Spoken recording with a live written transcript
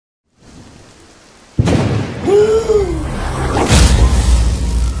Woo!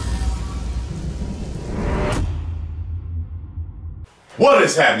 What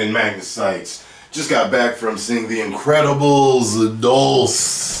is happening, Magnus sites? Just got back from seeing The Incredibles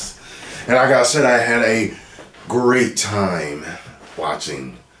Dos. And like I said, I had a great time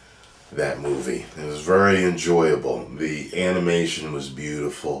watching that movie. It was very enjoyable. The animation was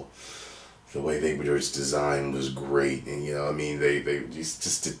beautiful. The way they were designed was great. And you know, I mean, they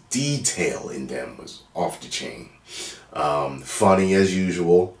just the detail in them was off the chain. Funny as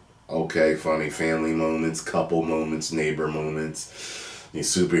usual. Okay, funny family moments, couple moments, neighbor moments.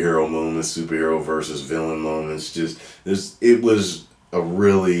 These superhero moments, superhero versus villain moments. It was I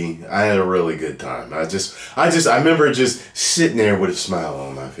had a really good time. I remember just sitting there with a smile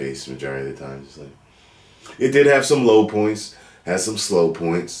on my face the majority of the time. Just like, it did have some low points, had some slow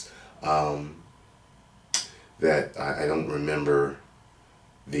points, that I don't remember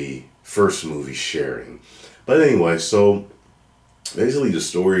the first movie sharing. But anyway, so basically the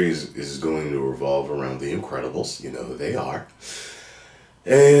story is going to revolve around the Incredibles. You know who they are.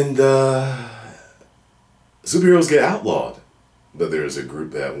 And superheroes get outlawed, but there's a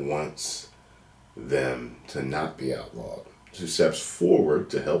group that wants them to not be outlawed, who steps forward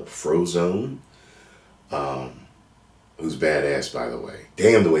to help Frozone, who's badass, by the way.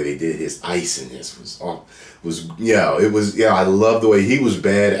 Damn, the way they did his ice in this I love the way he was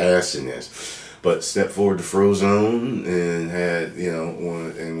badass in this. But stepped forward to Frozone and had,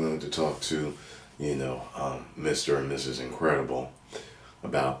 wanted to talk to, Mr. and Mrs. Incredible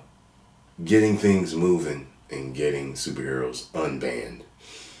about getting things moving and getting superheroes unbanned.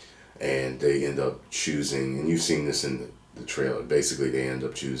 And they end up choosing, and you've seen this in the trailer, basically they end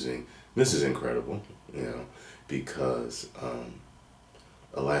up choosing Mrs. Incredible, because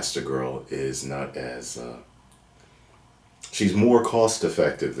Elastigirl is not as, she's more cost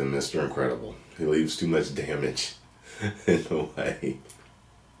effective than Mr. Incredible. He leaves too much damage in a way.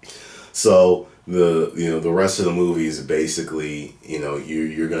 So the rest of the movie is basically,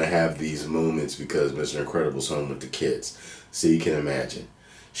 you're gonna have these moments because Mr. Incredible's home with the kids. So you can imagine.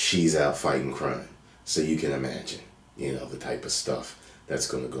 She's out fighting crime. So you can imagine, the type of stuff that's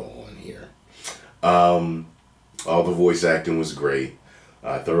gonna go on here. All the voice acting was great.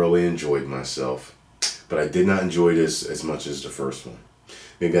 I thoroughly enjoyed myself. But I did not enjoy this as much as the first one.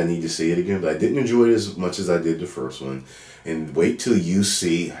 Maybe I need to see it again, but I didn't enjoy it as much as I did the first one. And wait till you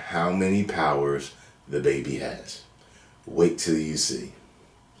see how many powers the baby has. Wait till you see.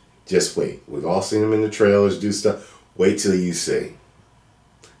 Just wait. We've all seen him in the trailers do stuff. Wait till you see.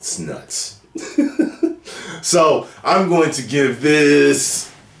 It's nuts. So I'm going to give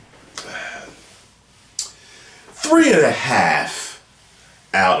this 3.5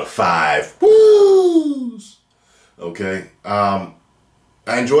 out of 5. Woos! Okay.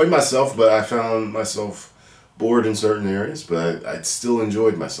 I enjoyed myself, but I found myself bored in certain areas, but I still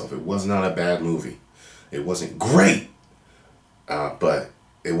enjoyed myself. It was not a bad movie. It wasn't great, but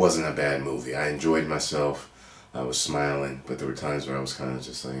it wasn't a bad movie. I enjoyed myself. I was smiling, but there were times where I was kind of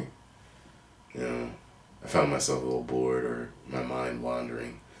just like, I found myself a little bored or my mind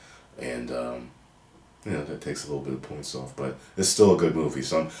wandering. And, that takes a little bit of points off, but it's still a good movie.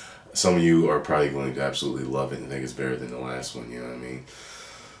 Some of you are probably going to absolutely love it and think it's better than the last one, you know what I mean?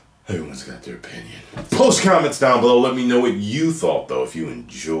 Everyone's got their opinion. Post comments down below. Let me know what you thought, though. If you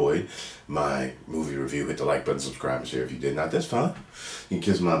enjoyed my movie review, hit the like button, subscribe, and share. If you did not, that's fine. You can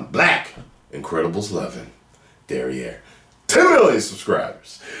kiss my black Incredibles loving derriere. 10 million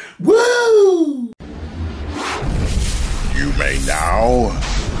subscribers. Woo! You may now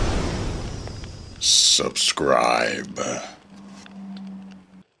subscribe.